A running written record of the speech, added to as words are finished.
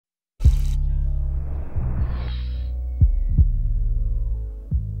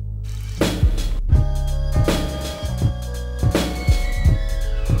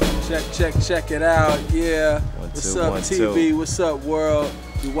Check it out, yeah. What's up, TV? What's up, world?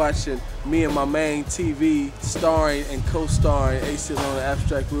 You're watching me and my main TV, starring and co-starring Aceyalone the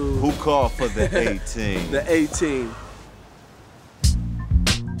Abstract Rude. Who called for the 18? The 18.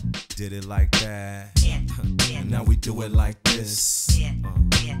 Did it like that. Now we do it like this.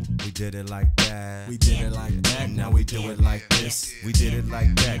 We did it like that. We did it like that. Now we do it like this. We did it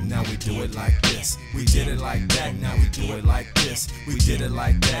like that. Now we do it like this. We did it like that. Now we do it like this. We did it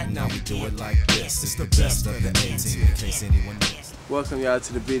like that. Now we do it like this. It's the best of the 18, in case anyone missed. Welcome y'all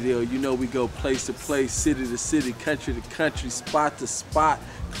to the video. You know we go place to place, city to city, country to country, spot to spot,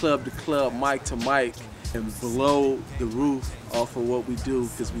 club to club, mic to mic, and below the roof off of what we do,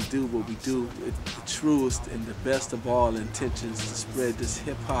 because we do what we do with the truest and the best of all intentions to spread this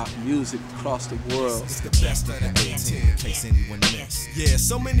hip-hop music across the world. It's the best of the 18, in case anyone missed. Yeah,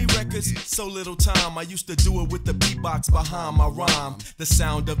 so many records, so little time. I used to do it with the beatbox behind my rhyme. The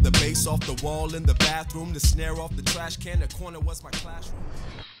sound of the bass off the wall in the bathroom, the snare off the trash can, the corner was my classroom.